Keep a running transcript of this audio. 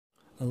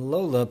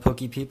Alola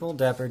Poke People,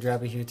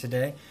 DapperDraby here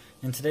today,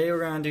 and today we're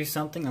going to do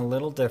something a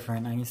little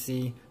different. I can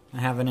see I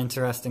have an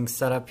interesting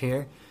setup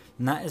here,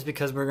 and that is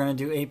because we're going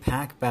to do a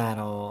pack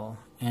battle,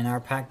 and our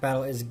pack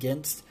battle is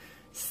against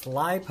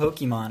Sli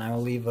Pokemon. I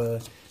will leave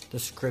a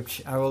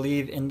description. I will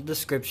leave in the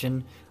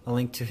description a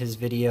link to his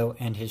video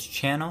and his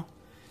channel.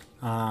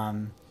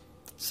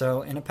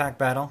 So in a pack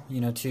battle, two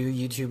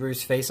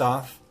YouTubers face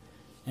off,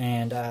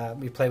 and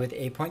we play with the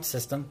 8-point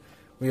system.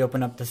 We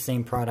open up the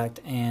same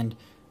product and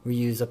we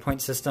use a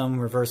point system.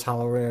 Reverse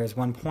Holo Rare is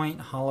 1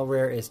 point. Holo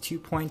Rare is 2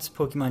 points.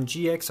 Pokemon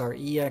GX or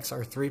EX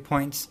are 3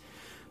 points.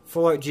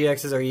 Full Art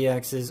GXs or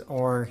EXs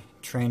or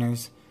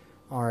Trainers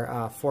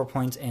are 4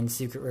 points. And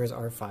Secret Rares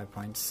are 5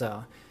 points.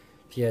 So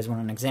if you guys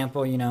want an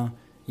example, Yen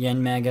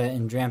Mega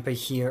and Drampa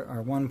here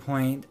are 1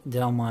 point.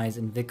 Delmise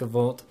and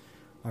Vikavolt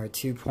are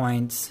 2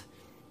 points.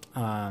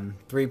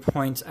 3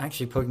 points.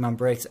 Actually, Pokemon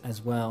Breaks as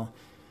well.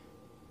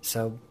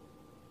 So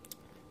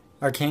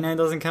Arcanine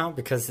doesn't count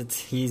because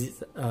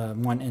he's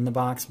one in the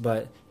box,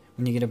 but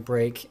when you get a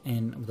break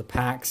in the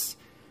packs,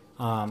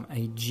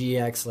 a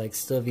GX like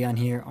Sylveon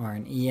here or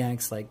an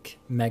EX like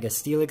Mega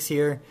Steelix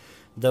here,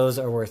 those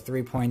are worth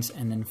 3 points,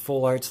 and then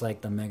full arts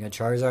like the Mega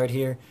Charizard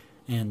here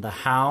and the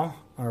How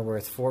are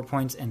worth 4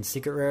 points, and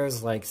secret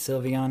rares like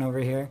Sylveon over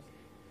here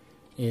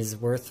is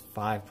worth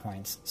 5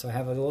 points. So I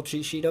have a little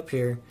cheat sheet up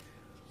here.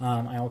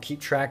 I will keep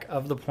track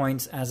of the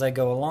points as I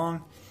go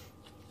along.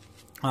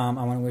 I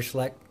want to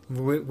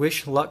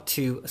wish luck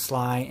to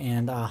Sly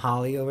and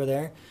Holly over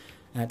there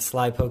at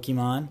Sli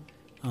Pokemon.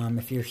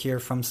 If you're here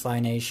from Sly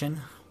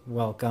Nation,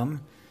 welcome.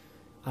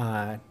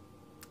 I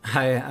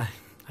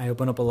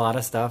open up a lot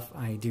of stuff.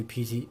 I do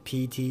PT,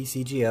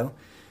 CGO.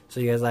 So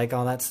you guys like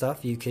all that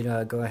stuff, you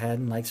could go ahead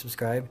and like,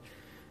 subscribe.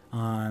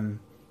 But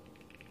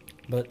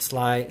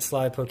Sly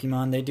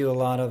Pokemon, they do a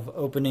lot of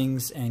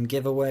openings and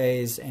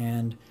giveaways,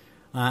 and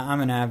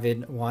I'm an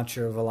avid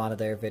watcher of a lot of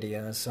their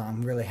videos, so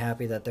I'm really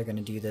happy that they're going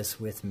to do this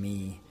with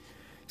me.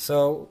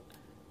 So,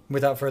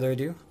 without further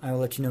ado, I will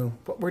let you know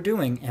what we're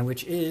doing, and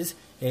which is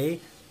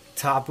a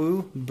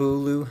Tapu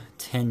Bulu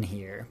tin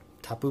here.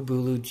 Tapu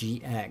Bulu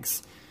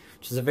GX,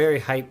 which is a very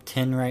hyped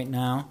tin right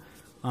now.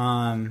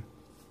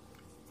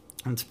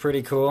 It's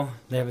pretty cool.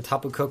 They have a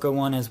Tapu Koko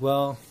one as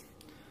well,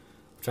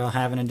 which I'll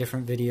have in a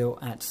different video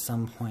at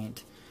some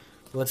point.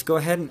 But let's go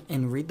ahead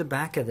and read the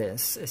back of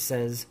this. It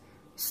says,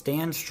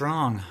 "Stand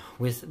strong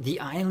with the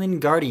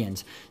Island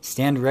Guardians.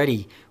 Stand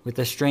ready with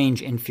the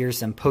strange and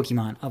fearsome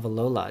Pokemon of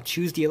Alola.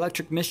 Choose the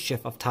electric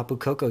mischief of Tapu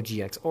Koko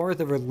GX or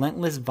the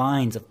relentless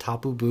vines of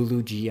Tapu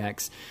Bulu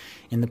GX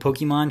in the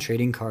Pokemon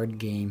trading card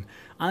game.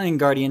 Island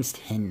Guardians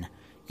 10.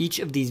 Each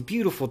of these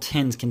beautiful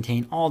tins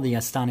contain all the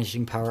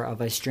astonishing power of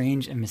a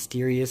strange and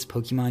mysterious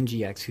Pokemon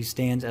GX who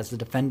stands as the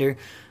defender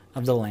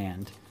of the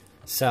land."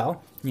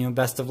 So,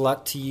 best of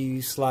luck to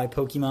you, Sly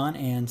Pokemon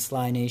and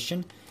Sly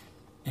Nation.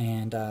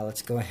 And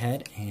let's go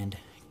ahead and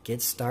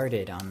get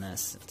started on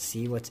this. Let's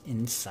see what's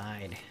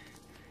inside.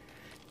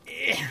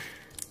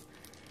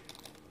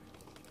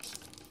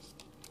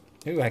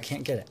 Ooh, I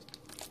can't get it.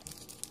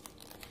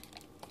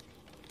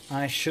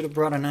 I should have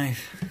brought a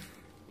knife.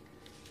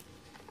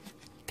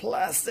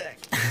 Plastic.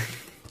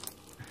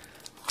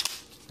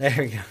 There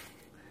we go.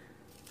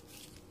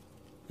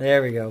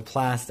 There we go.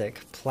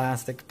 Plastic.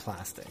 Plastic.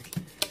 Plastic.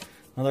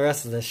 Well, the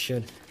rest of this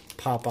should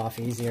pop off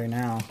easier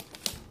now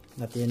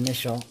that the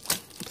initial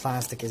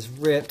plastic is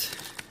ripped.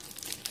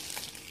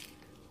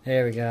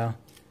 There we go.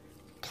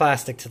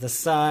 Plastic to the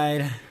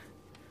side.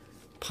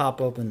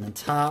 Pop open the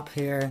top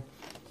here.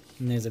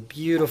 And there's a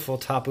beautiful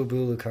Tapu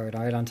Bulu card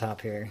right on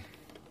top here.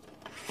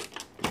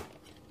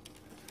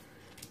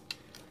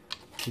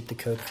 Keep the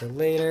code for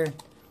later.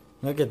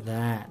 Look at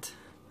that.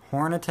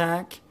 Horn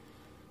Attack,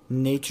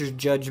 Nature's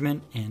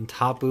Judgment, and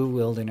Tapu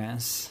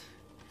Wilderness.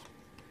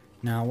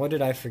 Now, what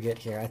did I forget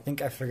here? I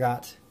think I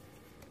forgot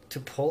to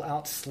pull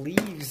out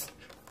sleeves.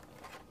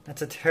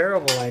 That's a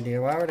terrible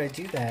idea. Why would I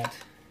do that?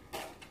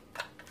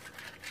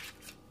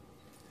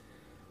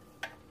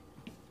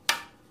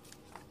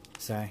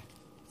 Sorry.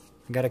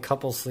 I got a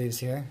couple sleeves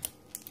here.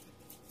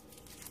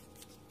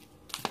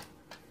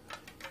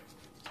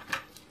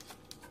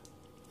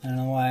 I don't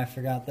know why I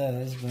forgot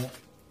those, but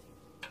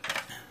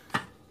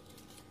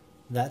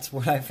that's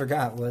what I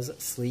forgot, was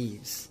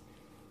sleeves.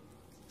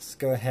 Let's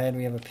go ahead.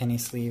 We have a penny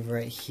sleeve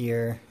right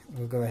here.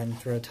 We'll go ahead and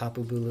throw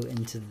Tapu Bulu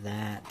into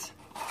that.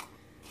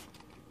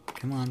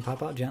 Come on,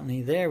 pop out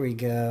gently. There we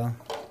go.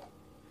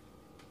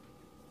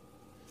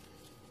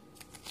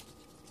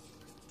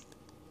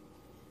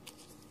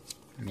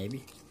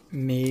 Maybe.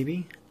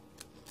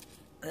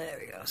 There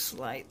we go.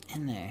 Slide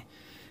in there.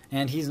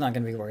 And he's not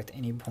going to be worth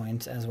any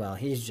points as well.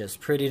 He's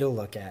just pretty to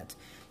look at.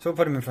 So we'll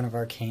put him in front of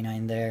our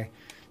canine there.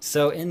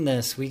 So in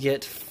this, we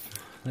get,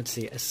 let's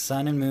see, a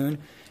Sun and Moon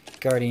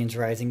Guardians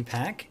Rising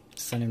pack.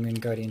 Sun and Moon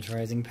Guardians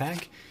Rising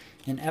pack.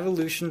 An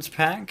Evolutions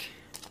pack.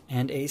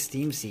 And a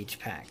Steam Siege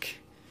pack.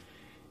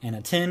 And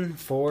a tin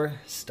for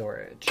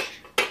storage.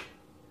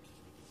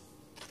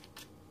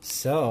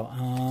 So,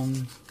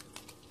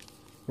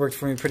 worked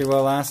for me pretty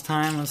well last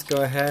time. Let's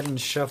go ahead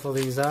and shuffle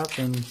these up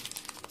and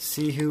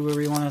see who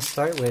we want to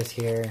start with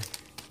here.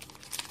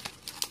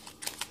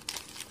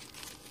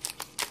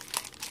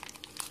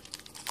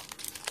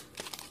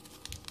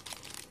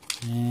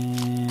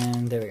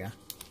 And there we go.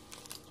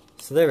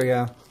 So there we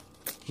go.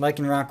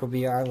 Lycanroc will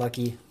be our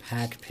lucky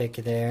pack pick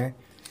there.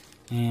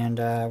 And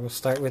we'll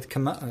start with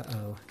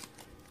Komo-oh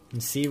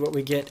and see what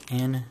we get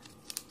in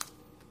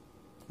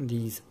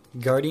these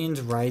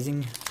Guardians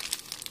Rising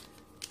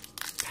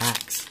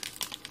packs.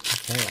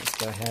 Okay, let's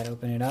go ahead,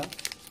 open it up.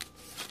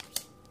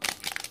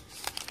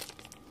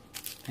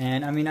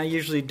 And I mean, I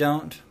usually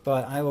don't,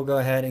 but I will go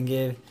ahead and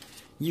give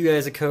you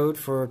guys a code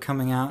for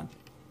coming out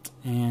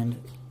and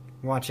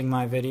watching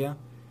my video.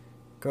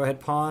 Go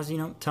ahead, pause,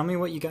 tell me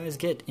what you guys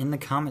get in the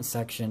comment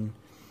section.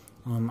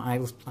 I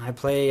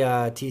play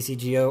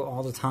TCGO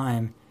all the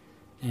time,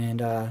 and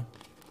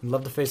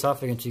love to face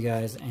off against you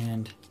guys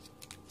and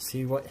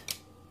see what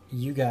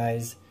you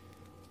guys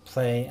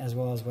play as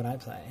well as what I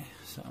play.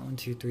 So 1,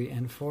 2, 3,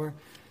 and 4,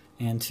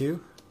 and 2.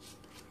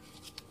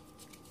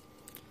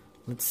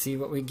 Let's see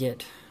what we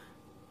get.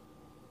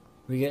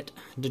 We get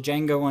the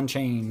Django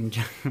Unchained,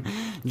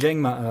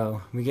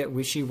 Jangmo-oh. We get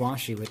Wishy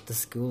Washy with the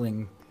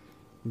Schooling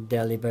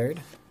Delibird.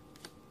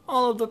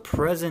 All of the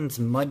Presents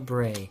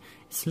Mudbray,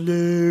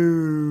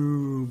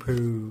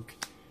 Slowpoke.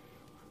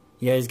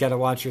 You guys gotta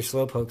watch your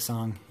Slowpoke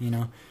song,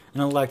 An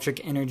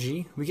Electric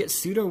Energy. We get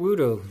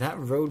Sudowoodo, that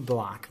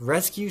Roadblock.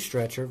 Rescue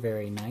Stretcher,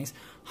 very nice.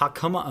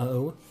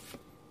 Hakumo-oh.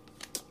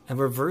 A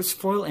Reverse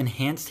Foil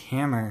Enhanced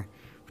Hammer,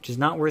 which is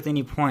not worth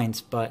any points,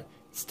 but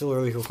still a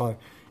really cool color.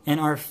 And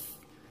our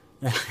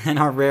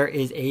rare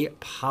is a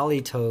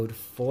Politoed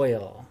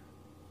Foil.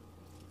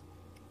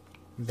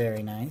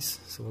 Very nice.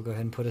 So we'll go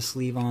ahead and put a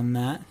sleeve on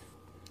that.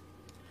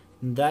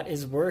 That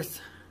is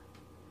worth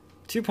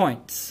 2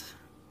 points.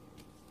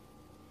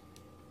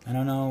 I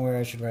don't know where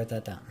I should write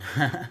that down.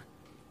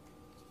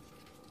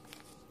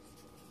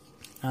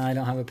 I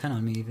don't have a pen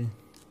on me even.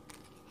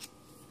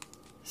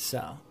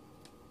 So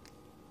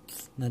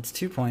that's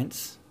 2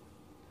 points.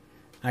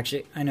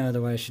 Actually, I know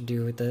what I should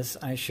do with this.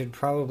 I should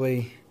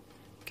probably...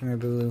 Come here,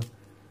 Bulu.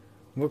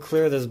 We'll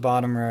clear this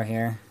bottom row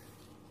here.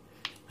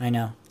 I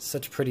know,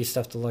 such pretty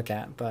stuff to look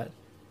at, but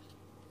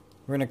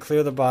we're going to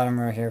clear the bottom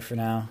row here for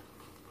now.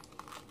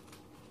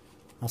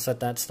 I'll set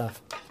that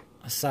stuff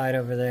aside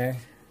over there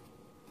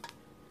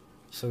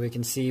so we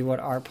can see what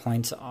our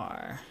points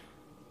are.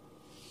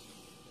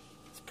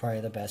 It's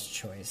probably the best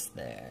choice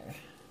there.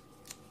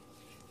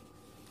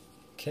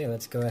 Okay,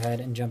 let's go ahead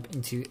and jump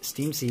into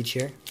Steam Siege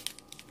here.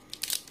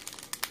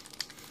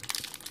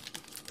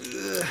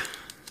 Ugh.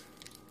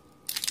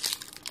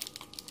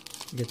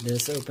 Get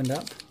this opened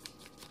up.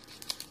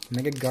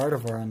 Mega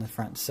Gardevoir on the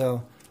front.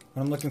 So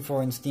what I'm looking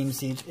for in Steam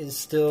Siege is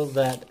still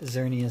that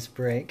Xerneas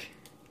break.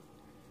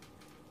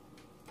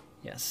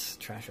 Yes,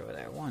 trash over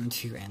there. 1,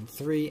 2, and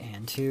 3,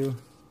 and 2.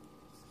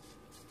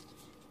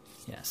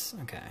 Yes,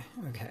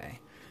 okay.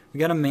 We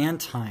got a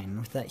Mantine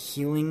with that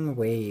Healing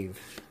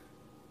Wave.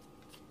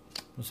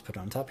 Let's put it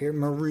on top here.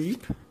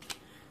 Mareep.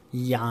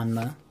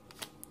 Yanma.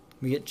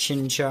 We get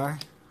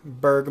Chinchar.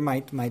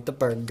 Bergmite the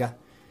Berga.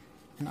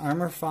 An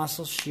Armor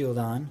Fossil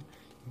Shieldon.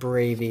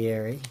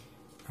 Braviary.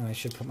 Oh, I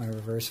should put my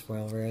reverse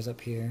foil rares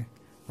up here.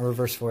 Or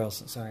reverse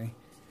foils, sorry.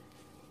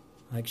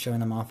 I like showing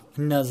them off.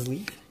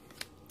 Nuzleaf.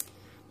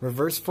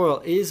 Reverse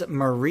foil is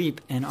Mareep,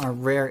 and our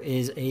rare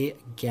is a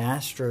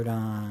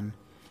Gastrodon.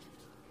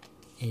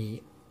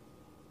 A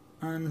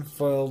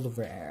unfoiled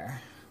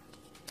rare.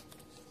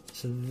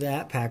 So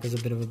that pack was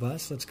a bit of a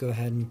bust. Let's go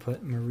ahead and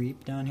put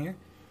Mareep down here.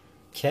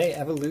 Okay,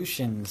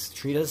 Evolutions.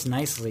 Treat us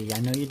nicely.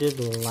 I know you did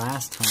the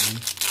last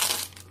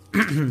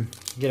time.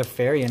 Get a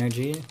Fairy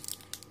Energy.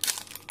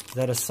 Is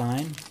that a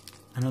sign?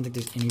 I don't think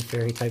there's any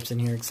fairy types in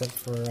here except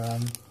for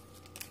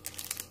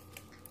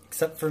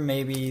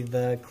maybe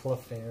the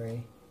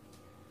Clefairy.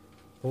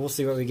 But we'll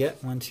see what we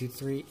get. 1, 2,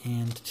 3,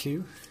 and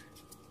 2.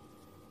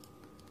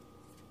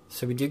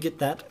 So we do get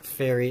that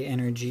Fairy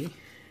Energy.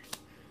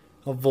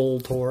 A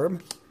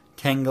Voltorb.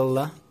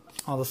 Tangela.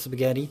 All the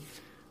Spaghetti.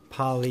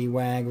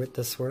 Poliwag with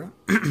the Swirl.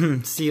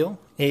 Seal.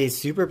 A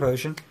Super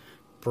Potion.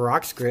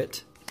 Brock's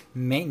Grit.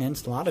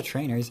 Maintenance. A lot of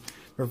trainers.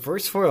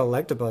 Reverse Foil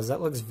Electabuzz.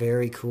 That looks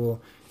very cool.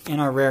 And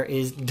our rare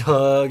is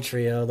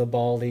Dugtrio, the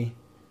Baldy.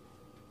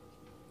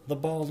 The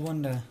Bald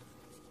Wonder.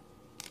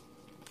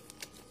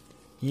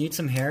 You need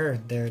some hair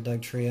there,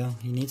 Dugtrio.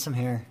 You need some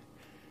hair.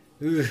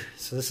 Ooh,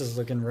 so this is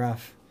looking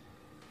rough.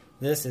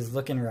 This is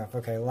looking rough.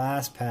 Okay,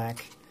 last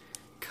pack.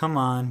 Come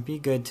on, be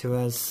good to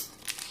us.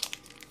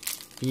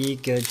 Be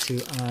good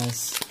to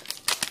us.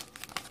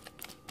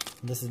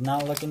 This is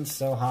not looking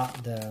so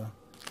hot, though.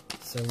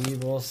 So we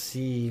will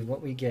see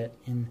what we get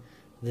in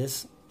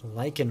this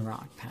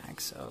Lycanroc pack.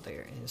 So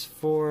there is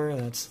 4.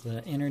 That's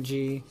the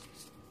energy.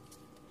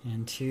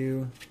 And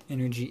 2.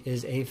 Energy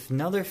is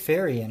another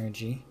Fairy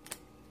Energy.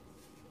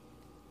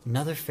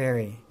 Another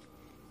Fairy.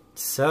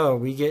 So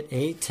we get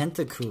a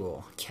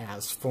Tentacool.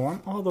 Cast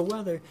form. All the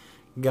weather.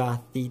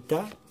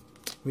 Gothita.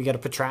 We got a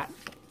Patrat.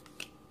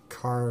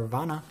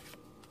 Carvanha.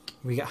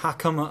 We got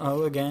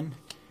Hakumo-oh again.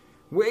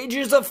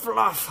 Wages of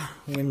Fluff,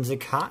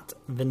 Whimsicott,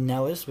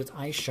 Vanillish with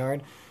Ice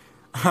Shard.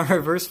 Our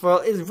reverse foil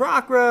is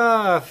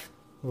Rockruff.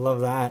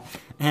 Love that.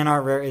 And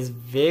our rare is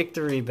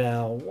Victory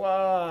Bell.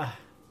 Whoa.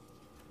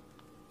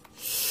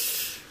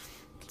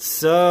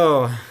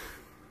 So,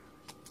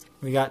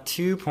 we got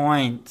 2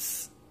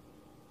 points.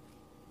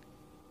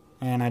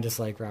 And I just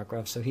like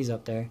Rockruff, so he's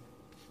up there.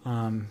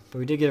 But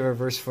we did get a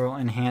reverse foil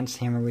Enhanced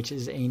Hammer, which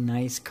is a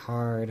nice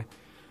card.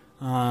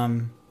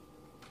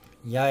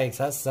 Yikes,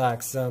 that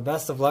sucks. So,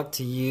 best of luck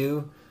to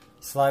you,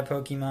 Sli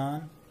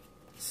Pokemon.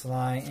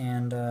 Sli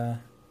and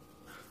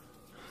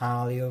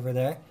Holly over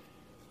there.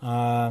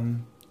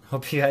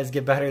 Hope you guys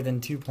get better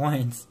than 2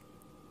 points.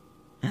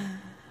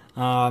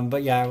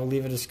 But yeah, I will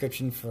leave a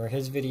description for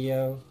his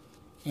video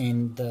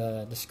in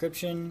the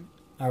description.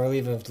 I will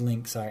leave a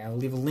link, I will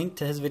leave a link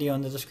to his video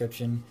in the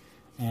description,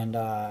 and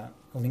a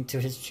link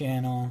to his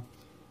channel.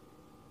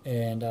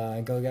 And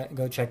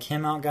go check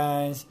him out,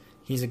 guys.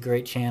 He's a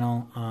great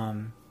channel.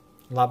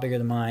 A lot bigger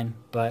than mine,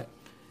 but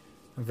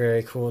a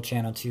very cool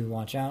channel to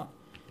watch out.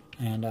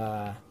 And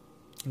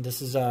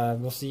this is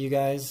we'll see you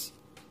guys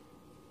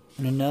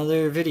in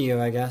another video,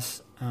 I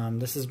guess.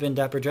 This has been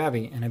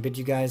DapperDraby, and I bid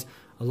you guys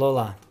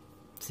alola.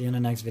 See you in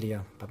the next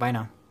video. Bye bye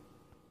now.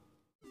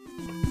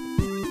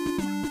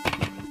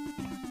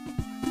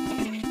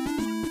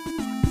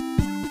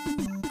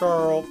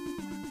 Girl.